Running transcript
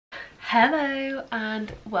Hello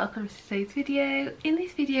and welcome to today's video. In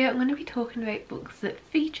this video I'm going to be talking about books that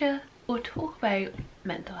feature or talk about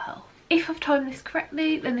mental health. If I've timed this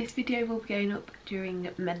correctly, then this video will be going up during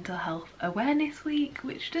Mental Health Awareness Week,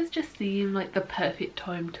 which does just seem like the perfect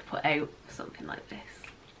time to put out something like this.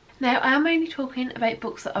 Now, I am only talking about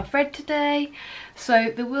books that I've read today,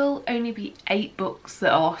 so there will only be 8 books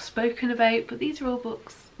that are spoken about, but these are all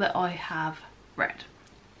books that I have read.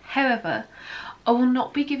 However, I will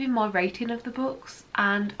not be giving my rating of the books,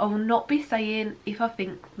 and I will not be saying if I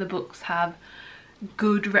think the books have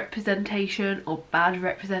good representation or bad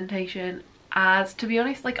representation, as to be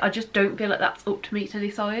honest, I just don't feel like that's up to me to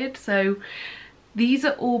decide. So these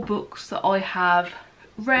are all books that I have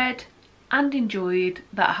read and enjoyed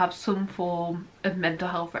that have some form of mental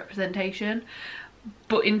health representation,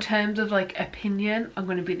 but in terms of opinion, I'm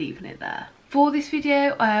going to be leaving it there. For this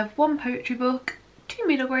video I have 1 poetry book, 2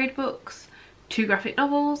 middle grade books, 2 graphic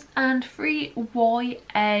novels and 3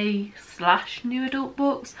 YA/new adult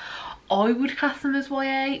books. I would class them as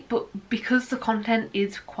YA, but because the content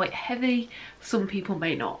is quite heavy, some people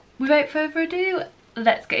may not. Without further ado,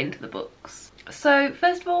 let's get into the books. So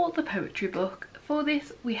first of all, the poetry book. For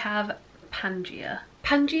this we have Pangea.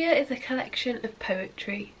 Pangea is a collection of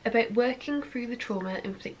poetry about working through the trauma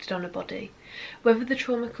inflicted on a body, whether the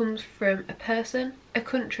trauma comes from a person, a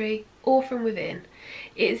country or from within.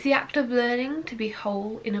 It is the act of learning to be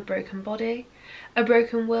whole in a broken body, a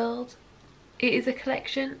broken world. It is a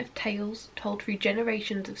collection of tales told through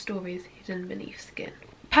generations of stories hidden beneath skin.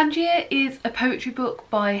 Pangea is a poetry book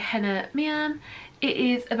by Henna Mian. It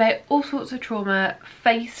is about all sorts of trauma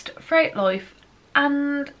faced throughout life,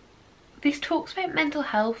 and this talks about mental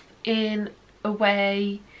health in a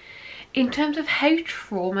way in terms of how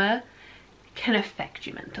trauma can affect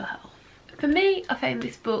your mental health. For me, I found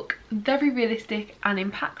this book very realistic and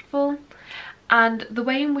impactful, and the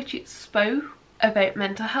way in which it spoke about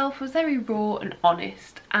mental health was very raw and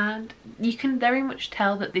honest, and you can very much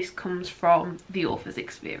tell that this comes from the author's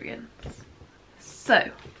experience.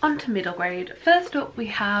 So, on to middle grade. First up we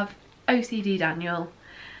have OCD Daniel,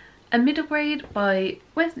 a middle grade by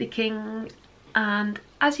Wesley King, and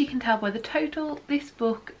as you can tell by the title, this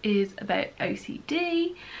book is about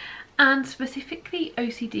OCD, and specifically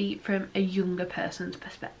OCD from a younger person's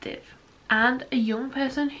perspective, and a young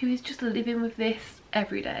person who is just living with this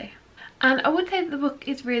every day. And I would say that the book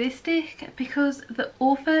is realistic because the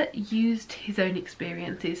author used his own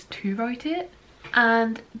experiences to write it,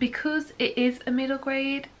 and because it is a middle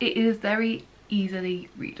grade, it is very easily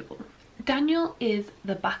readable. Daniel is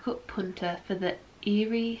the backup punter for the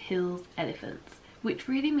Erie Hills Elephants, which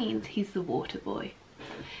really means he's the water boy.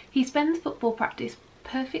 He spends football practice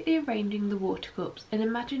perfectly arranging the water cups and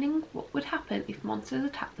imagining what would happen if monsters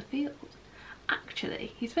attacked the field.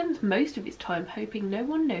 Actually, he spends most of his time hoping no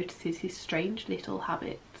one notices his strange little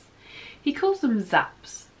habits. He calls them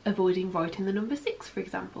zaps, avoiding writing the number 6 for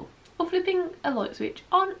example, or flipping a light switch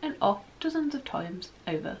on and off dozens of times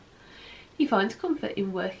over. He finds comfort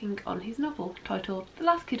in working on his novel, titled The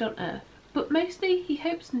Last Kid on Earth, but mostly he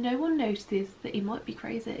hopes no one notices that he might be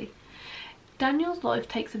crazy. Daniel's life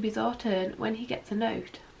takes a bizarre turn when he gets a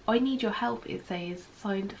note. "I need your help," it says,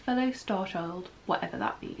 signed fellow star child, whatever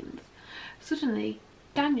that means. Suddenly,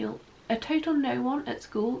 Daniel, a total no one at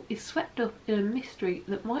school, is swept up in a mystery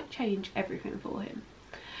that might change everything for him.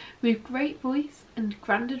 With great voice and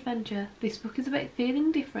grand adventure, this book is about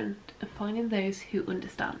feeling different and finding those who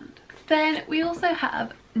understand. Then we also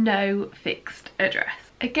have No Fixed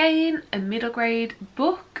Address. Again, a middle grade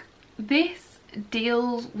book. This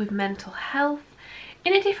deals with mental health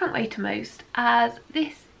in a different way to most, as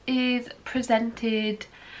this is presented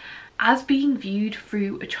as being viewed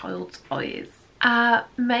through a child's eyes. Our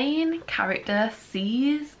main character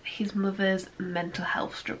sees his mother's mental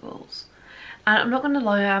health struggles, and I'm not going to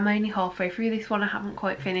lie, I'm only halfway through this one, I haven't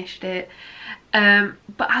quite finished it,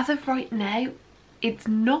 but as of right now it's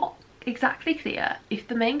not exactly clear if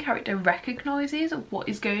the main character recognises what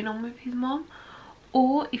is going on with his mom,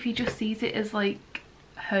 or if he just sees it as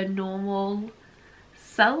her normal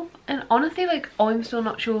self. And honestly, I'm still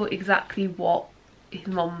not sure exactly what his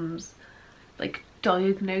mom's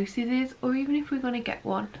diagnosis is, or even if we're going to get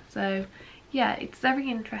one. So yeah, it's very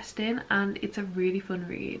interesting and it's a really fun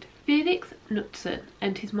read. Felix Knudsen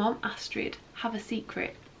and his mom Astrid have a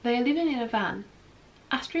secret. They are living in a van.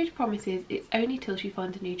 Astrid promises it's only till she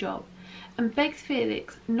finds a new job and begs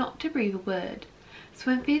Felix not to breathe a word. So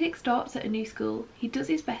when Felix starts at a new school, he does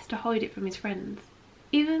his best to hide it from his friends,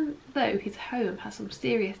 even though his home has some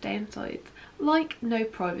serious downsides, like no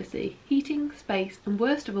privacy, heating, space and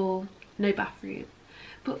worst of all, no bathroom.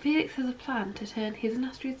 But Felix has a plan to turn his and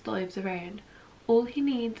Astrid's lives around, all he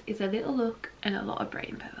needs is a little look and a lot of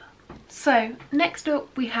brain power. So next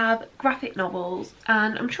up we have graphic novels,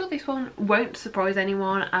 and I'm sure this one won't surprise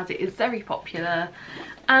anyone as it is very popular,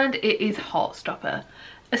 and it is Heartstopper,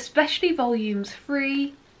 especially volumes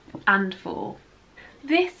 3 and 4.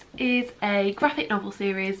 This is a graphic novel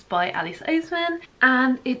series by Alice Oseman,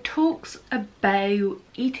 and it talks about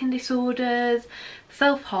eating disorders,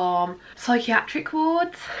 self-harm, psychiatric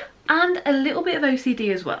wards, and a little bit of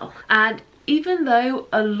OCD as well. And even though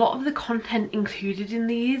a lot of the content included in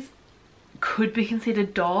these could be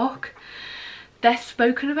considered dark, they're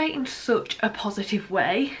spoken about in such a positive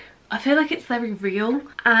way. I feel like it's very real,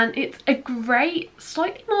 and it's a great,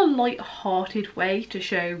 slightly more light-hearted way to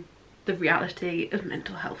show the reality of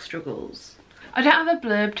mental health struggles. I don't have a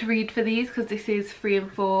blurb to read for these because this is 3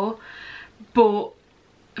 and 4, but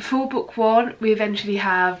for book 1 we eventually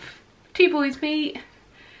have 2 boys meet,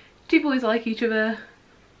 2 boys like each other,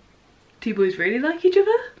 2 boys really like each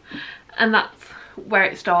other, and that's where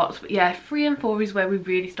it starts. But yeah, 3 and 4 is where we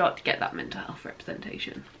really start to get that mental health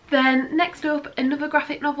representation. Then next up, another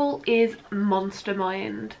graphic novel is Monster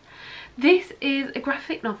Mind. This is a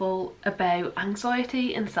graphic novel about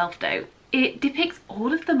anxiety and self-doubt. It depicts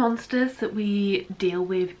all of the monsters that we deal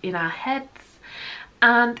with in our heads,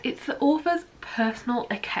 and it's the author's personal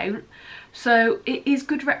account, so it is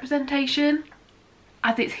good representation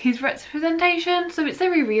as it's his representation, so it's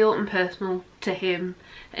very real and personal to him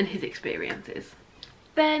and his experiences.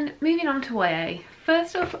 Then moving on to YA,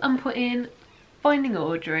 first up I'm putting Finding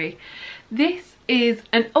Audrey. This is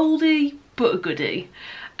an oldie but a goodie.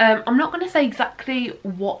 I'm not going to say exactly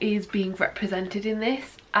what is being represented in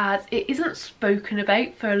this, as it isn't spoken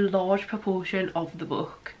about for a large proportion of the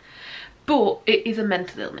book, but it is a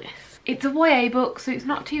mental illness. It's a YA book, so it's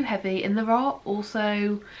not too heavy, and there are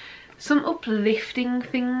also some uplifting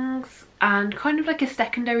things and kind of like a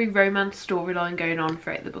secondary romance storyline going on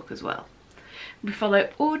throughout the book as well. We follow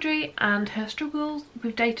Audrey and her struggles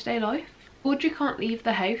with day-to-day life. Audrey can't leave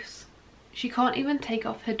the house. She can't even take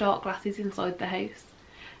off her dark glasses inside the house.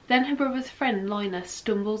 Then her brother's friend Linus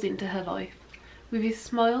stumbles into her life. With his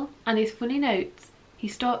smile and his funny notes, he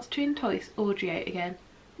starts to entice Audrey out again.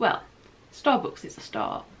 Well, Starbucks is a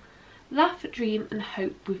start. Laugh, dream and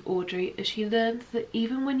hope with Audrey as she learns that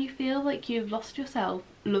even when you feel like you've lost yourself,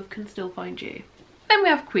 love can still find you. Then we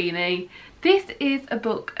have Queenie. This is a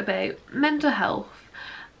book about mental health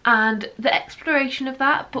and the exploration of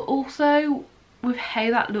that, but also with how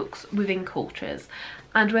that looks within cultures,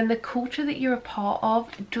 and when the culture that you're a part of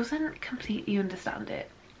doesn't completely understand it.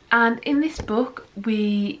 And in this book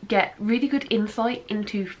we get really good insight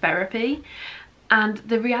into therapy and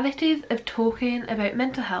the realities of talking about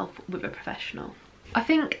mental health with a professional. I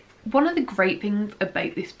think one of the great things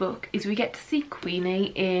about this book is we get to see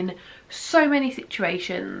Queenie in so many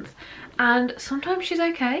situations, and sometimes she's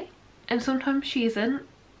okay and sometimes she isn't,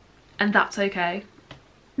 and that's okay.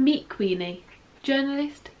 Meet Queenie.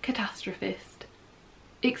 Journalist, catastrophist.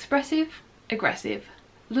 Expressive, aggressive.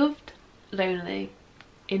 Loved, lonely.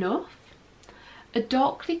 Enough? A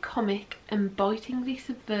darkly comic and bitingly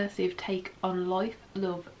subversive take on life,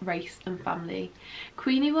 love, race and family.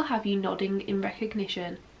 Queenie will have you nodding in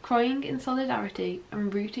recognition, crying in solidarity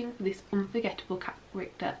and rooting for this unforgettable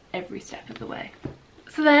character every step of the way.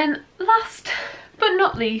 So then, last but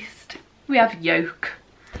not least, we have Yoke.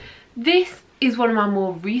 This is one of my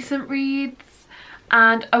more recent reads,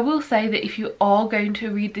 and I will say that if you are going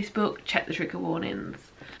to read this book, check the trigger warnings.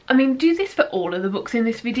 I mean, do this for all of the books in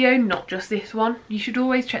this video, not just this one. You should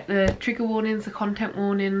always check the trigger warnings, the content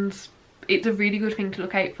warnings. It's a really good thing to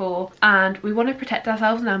look out for, and we want to protect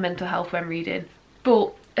ourselves and our mental health when reading.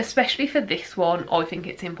 But especially for this one, I think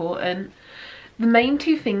it's important. The main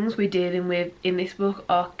 2 things we're dealing with in this book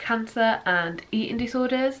are cancer and eating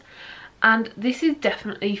disorders, and this is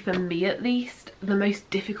definitely, for me at least, the most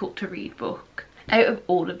difficult to read book out of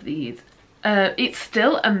all of these. It's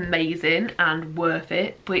still amazing and worth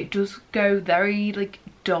it, but it does go very like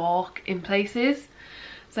dark in places.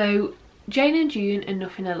 So Jane and June are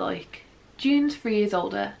nothing alike. June's 3 years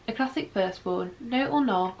older, a classic firstborn, no or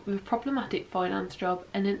narc with a problematic finance job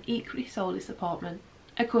and an equally soulless apartment,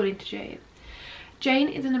 according to Jane. Jane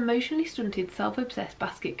is an emotionally stunted, self-obsessed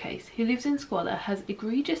basket case who lives in squalor, has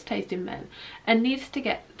egregious taste in men, and needs to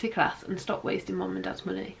get to class and stop wasting mum and dad's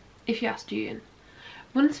money, if you ask June.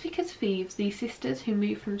 Once thick as thieves, these sisters who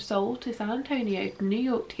moved from Seoul to San Antonio to New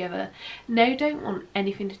York together now don't want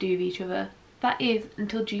anything to do with each other. That is,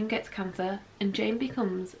 until June gets cancer and Jane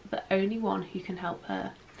becomes the only one who can help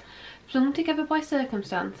her. Flung together by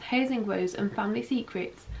circumstance, housing woes and family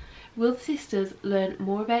secrets, will the sisters learn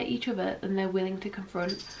more about each other than they're willing to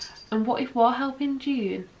confront? And what if while helping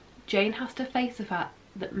June, Jane has to face the fact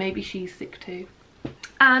that maybe she's sick too.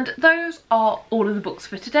 And those are all of the books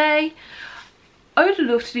for today. I would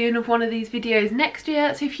love to do another one of these videos next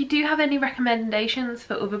year, so if you do have any recommendations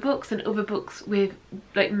for other books and other books with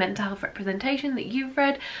like mental health representation that you've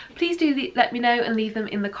read, please do let me know and leave them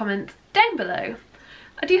in the comments down below.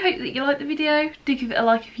 I do hope that you liked the video. Do give it a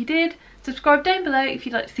like if you did. Subscribe down below if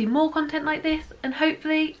you'd like to see more content like this, and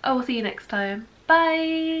hopefully I will see you next time.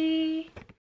 Bye!